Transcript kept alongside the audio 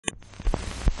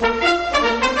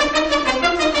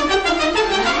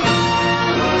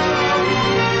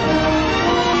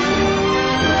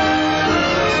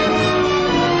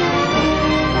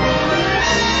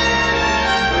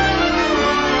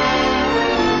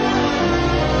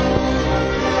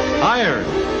Iron,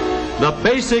 the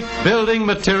basic building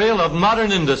material of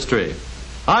modern industry.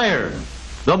 Iron,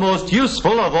 the most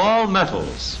useful of all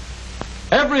metals.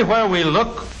 Everywhere we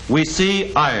look, we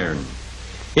see iron.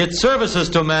 Its services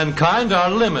to mankind are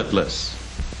limitless.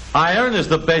 Iron is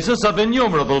the basis of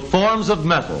innumerable forms of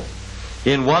metal.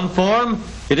 In one form,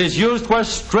 it is used where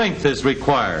strength is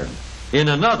required. In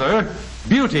another,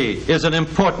 beauty is an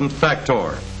important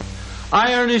factor.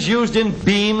 Iron is used in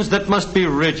beams that must be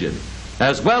rigid,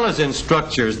 as well as in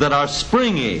structures that are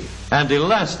springy and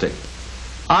elastic.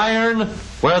 Iron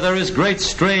where there is great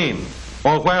strain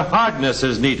or where hardness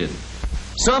is needed.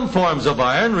 Some forms of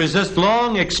iron resist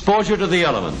long exposure to the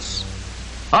elements.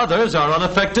 Others are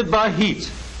unaffected by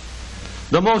heat.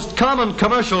 The most common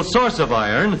commercial source of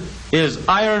iron is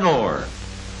iron ore.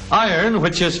 Iron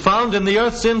which is found in the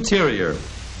Earth's interior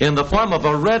in the form of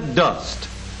a red dust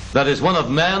that is one of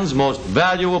man's most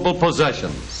valuable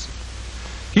possessions.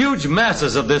 Huge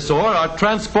masses of this ore are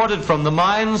transported from the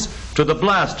mines to the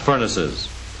blast furnaces.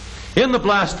 In the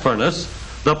blast furnace,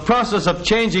 the process of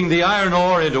changing the iron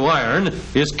ore into iron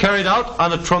is carried out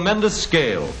on a tremendous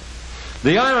scale.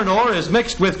 The iron ore is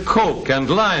mixed with coke and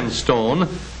limestone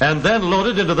and then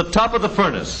loaded into the top of the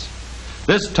furnace.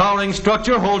 This towering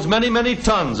structure holds many, many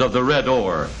tons of the red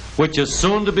ore, which is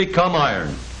soon to become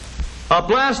iron. A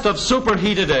blast of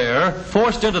superheated air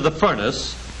forced into the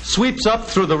furnace sweeps up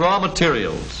through the raw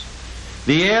materials.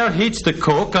 The air heats the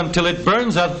coke until it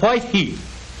burns at white heat.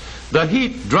 The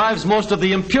heat drives most of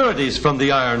the impurities from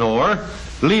the iron ore,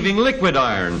 leaving liquid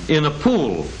iron in a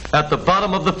pool at the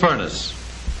bottom of the furnace.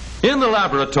 In the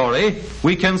laboratory,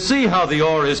 we can see how the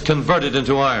ore is converted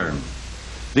into iron.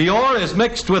 The ore is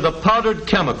mixed with a powdered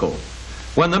chemical.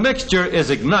 When the mixture is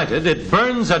ignited, it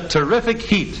burns at terrific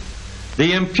heat.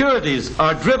 The impurities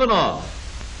are driven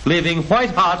off, leaving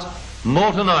white-hot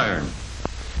molten iron.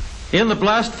 In the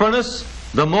blast furnace,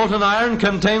 the molten iron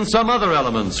contains some other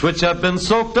elements which have been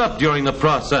soaked up during the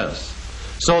process.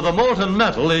 So the molten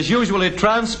metal is usually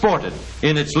transported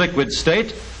in its liquid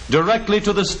state directly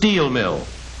to the steel mill.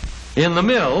 In the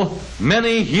mill,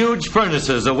 many huge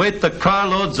furnaces await the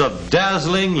carloads of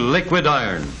dazzling liquid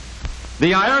iron.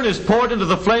 The iron is poured into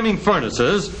the flaming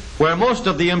furnaces where most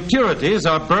of the impurities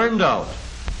are burned out.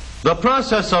 The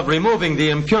process of removing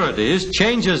the impurities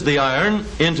changes the iron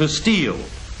into steel.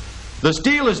 The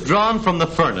steel is drawn from the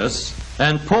furnace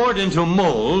and poured into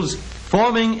molds,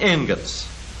 forming ingots.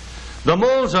 The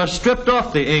molds are stripped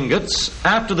off the ingots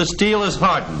after the steel is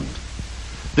hardened.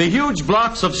 The huge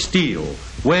blocks of steel,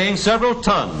 weighing several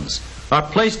tons, are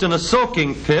placed in a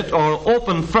soaking pit or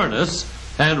open furnace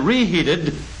and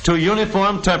reheated to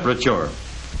uniform temperature.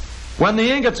 When the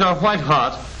ingots are white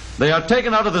hot, they are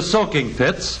taken out of the soaking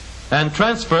pits and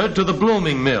transferred to the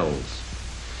blooming mills.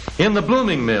 In the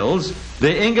blooming mills,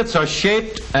 the ingots are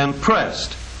shaped and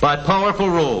pressed by powerful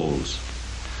rolls.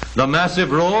 The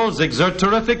massive rolls exert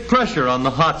terrific pressure on the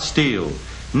hot steel,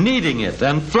 kneading it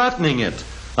and flattening it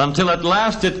until at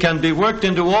last it can be worked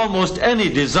into almost any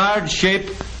desired shape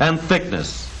and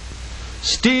thickness.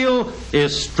 Steel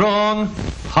is strong,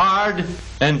 hard,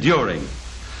 enduring.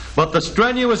 But the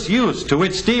strenuous use to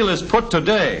which steel is put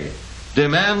today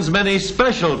demands many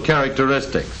special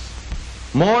characteristics.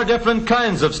 More different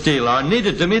kinds of steel are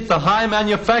needed to meet the high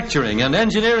manufacturing and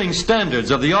engineering standards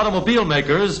of the automobile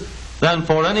makers than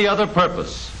for any other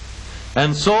purpose.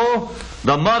 And so,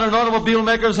 the modern automobile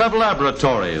makers have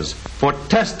laboratories for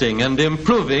testing and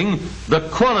improving the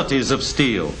qualities of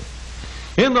steel.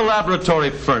 In the laboratory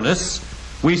furnace,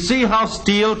 we see how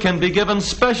steel can be given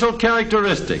special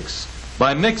characteristics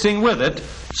by mixing with it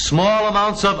small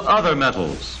amounts of other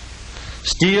metals.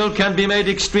 Steel can be made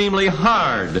extremely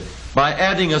hard by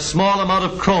adding a small amount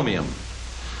of chromium.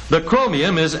 The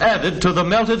chromium is added to the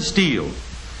melted steel.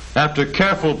 After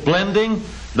careful blending,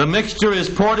 the mixture is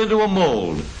poured into a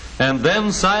mold and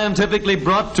then scientifically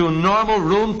brought to normal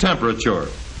room temperature.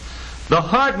 The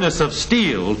hardness of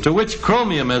steel to which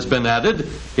chromium has been added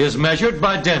is measured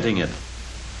by denting it.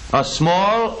 A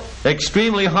small,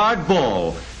 extremely hard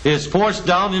ball is forced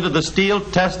down into the steel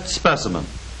test specimen.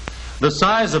 The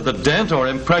size of the dent or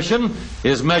impression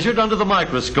is measured under the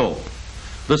microscope.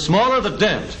 The smaller the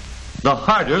dent, the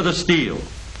harder the steel.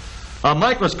 A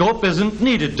microscope isn't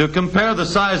needed to compare the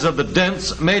size of the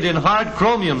dents made in hard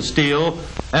chromium steel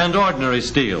and ordinary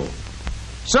steel.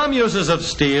 Some uses of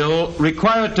steel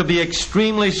require it to be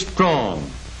extremely strong,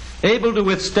 able to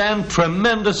withstand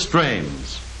tremendous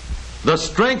strains. The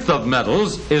strength of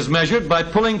metals is measured by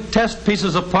pulling test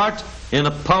pieces apart in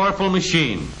a powerful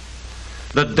machine.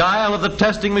 The dial of the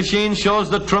testing machine shows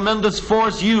the tremendous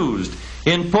force used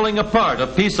in pulling apart a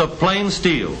piece of plain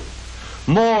steel.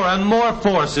 More and more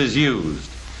force is used.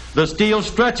 the steel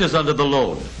stretches under the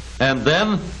load and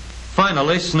then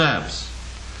finally snaps.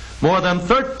 More than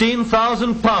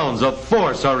 13,000 pounds of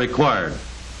force are required.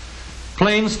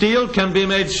 Plain steel can be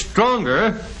made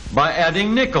stronger by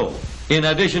adding nickel in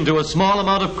addition to a small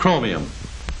amount of chromium.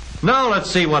 Now let's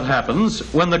see what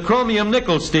happens when the chromium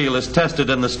nickel steel is tested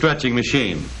in the stretching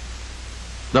machine.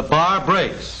 The bar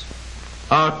breaks.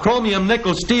 Our chromium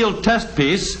nickel steel test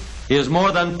piece is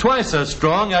more than twice as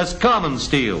strong as common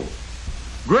steel.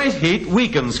 Great heat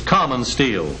weakens common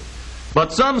steel,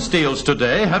 but some steels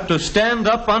today have to stand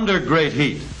up under great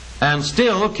heat and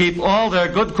still keep all their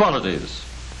good qualities.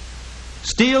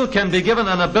 Steel can be given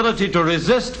an ability to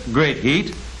resist great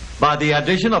heat by the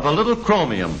addition of a little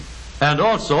chromium and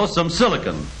also some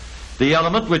silicon, the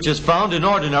element which is found in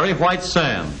ordinary white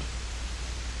sand.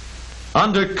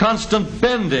 Under constant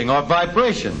bending or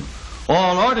vibration,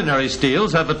 all ordinary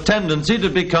steels have a tendency to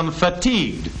become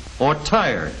fatigued or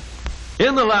tired.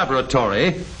 In the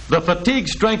laboratory, the fatigue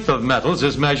strength of metals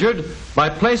is measured by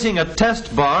placing a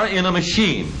test bar in a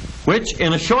machine, which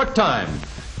in a short time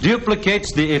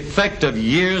duplicates the effect of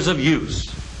years of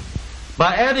use.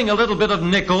 By adding a little bit of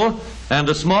nickel and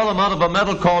a small amount of a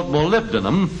metal called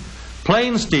molybdenum,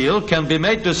 plain steel can be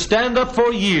made to stand up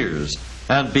for years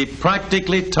and be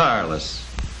practically tireless.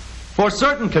 For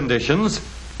certain conditions,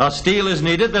 a steel is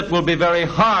needed that will be very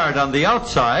hard on the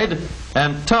outside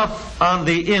and tough on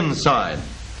the inside.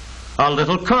 A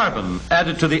little carbon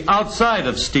added to the outside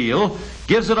of steel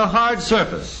gives it a hard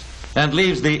surface and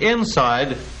leaves the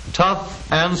inside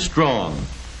tough and strong.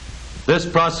 This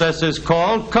process is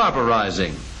called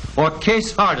carburizing or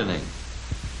case hardening.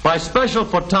 By special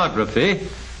photography,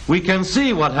 we can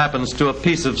see what happens to a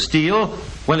piece of steel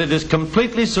when it is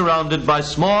completely surrounded by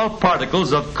small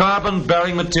particles of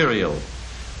carbon-bearing material.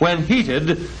 When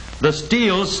heated, the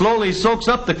steel slowly soaks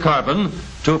up the carbon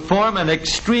to form an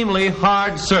extremely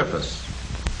hard surface.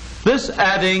 This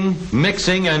adding,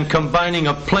 mixing, and combining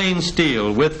of plain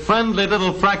steel with friendly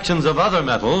little fractions of other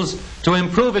metals to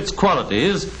improve its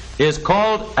qualities is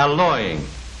called alloying.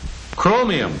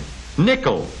 Chromium,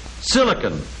 nickel,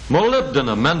 silicon,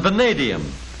 molybdenum and vanadium,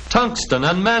 tungsten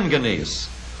and manganese,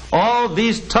 all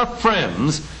these tough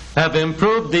friends have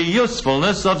improved the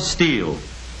usefulness of steel.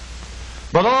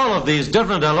 But all of these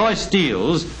different alloy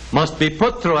steels must be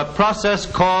put through a process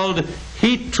called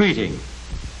heat treating.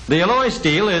 The alloy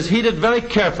steel is heated very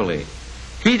carefully,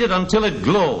 heated until it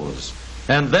glows,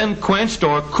 and then quenched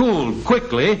or cooled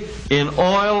quickly in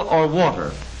oil or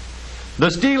water. The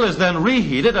steel is then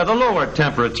reheated at a lower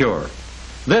temperature.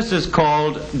 This is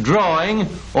called drawing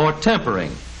or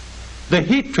tempering. The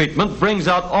heat treatment brings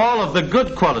out all of the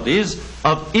good qualities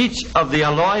of each of the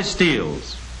alloy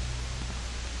steels.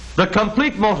 The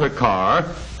complete motor car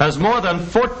has more than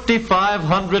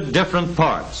 4,500 different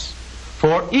parts,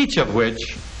 for each of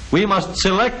which we must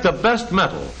select the best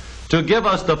metal to give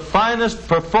us the finest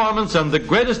performance and the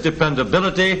greatest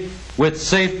dependability with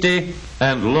safety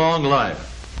and long life.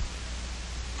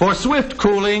 For swift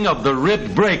cooling of the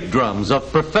ribbed brake drums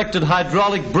of perfected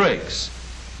hydraulic brakes,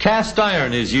 cast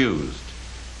iron is used.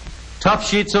 Tough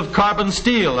sheets of carbon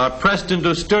steel are pressed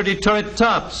into sturdy turret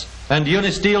tops and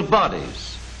unisteel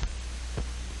bodies.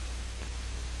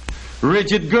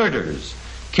 Rigid girders,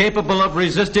 capable of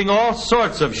resisting all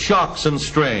sorts of shocks and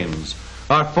strains,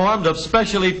 are formed of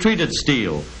specially treated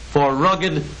steel for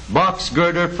rugged box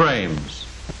girder frames.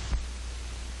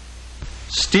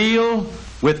 Steel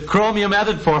with chromium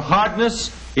added for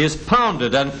hardness is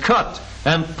pounded and cut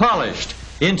and polished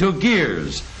into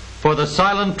gears for the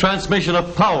silent transmission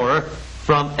of power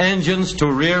from engines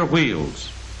to rear wheels.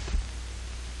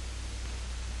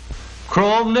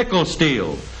 Chrome nickel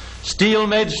steel, steel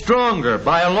made stronger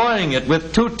by alloying it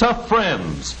with two tough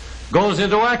friends, goes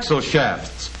into axle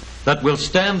shafts that will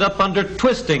stand up under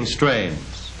twisting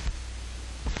strains.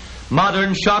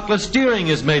 Modern shockless steering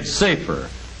is made safer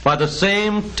by the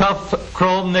same tough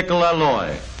chrome nickel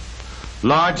alloy.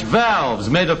 Large valves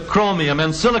made of chromium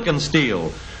and silicon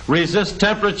steel resist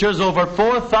temperatures over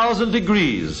 4,000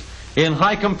 degrees in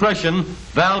high compression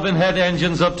valve and head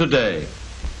engines of today.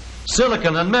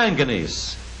 Silicon and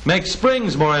manganese make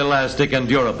springs more elastic and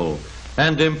durable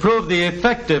and improve the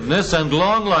effectiveness and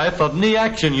long life of knee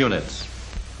action units.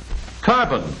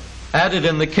 Carbon, added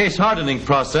in the case hardening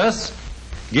process,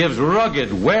 gives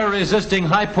rugged, wear-resisting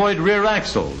hypoid rear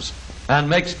axles and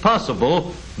makes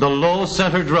possible the low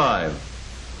center drive.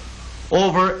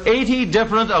 Over 80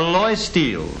 different alloy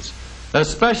steels,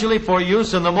 especially for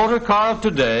use in the motor car of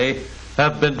today,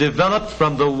 have been developed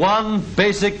from the one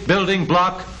basic building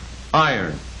block,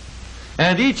 iron.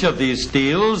 And each of these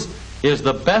steels is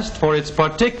the best for its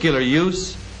particular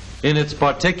use in its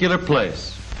particular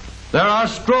place. There are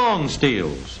strong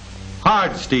steels,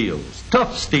 hard steels,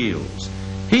 tough steels,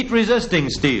 heat-resisting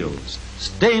steels,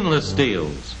 stainless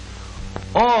steels,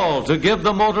 all to give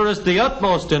the motorist the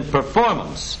utmost in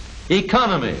performance,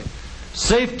 economy,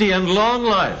 safety, and long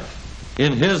life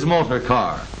in his motor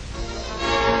car.